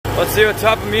Let's see what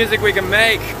type of music we can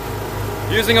make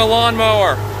using a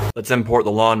lawnmower. Let's import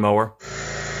the lawnmower.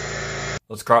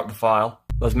 Let's crop the file.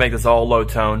 Let's make this all low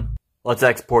tone. Let's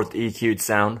export the EQ'd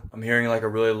sound. I'm hearing like a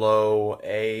really low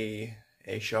A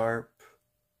sharp.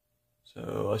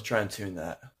 So let's try and tune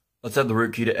that. Let's set the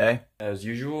root key to A. As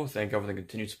usual, thank you for the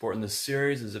continued support in this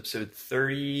series. This is episode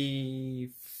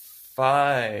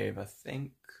 35, I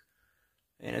think.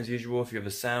 And as usual, if you have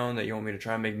a sound that you want me to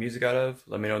try and make music out of,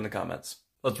 let me know in the comments.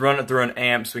 Let's run it through an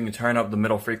amp so we can turn up the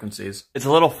middle frequencies. It's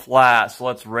a little flat, so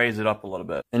let's raise it up a little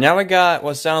bit. And now we got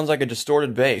what sounds like a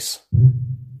distorted bass.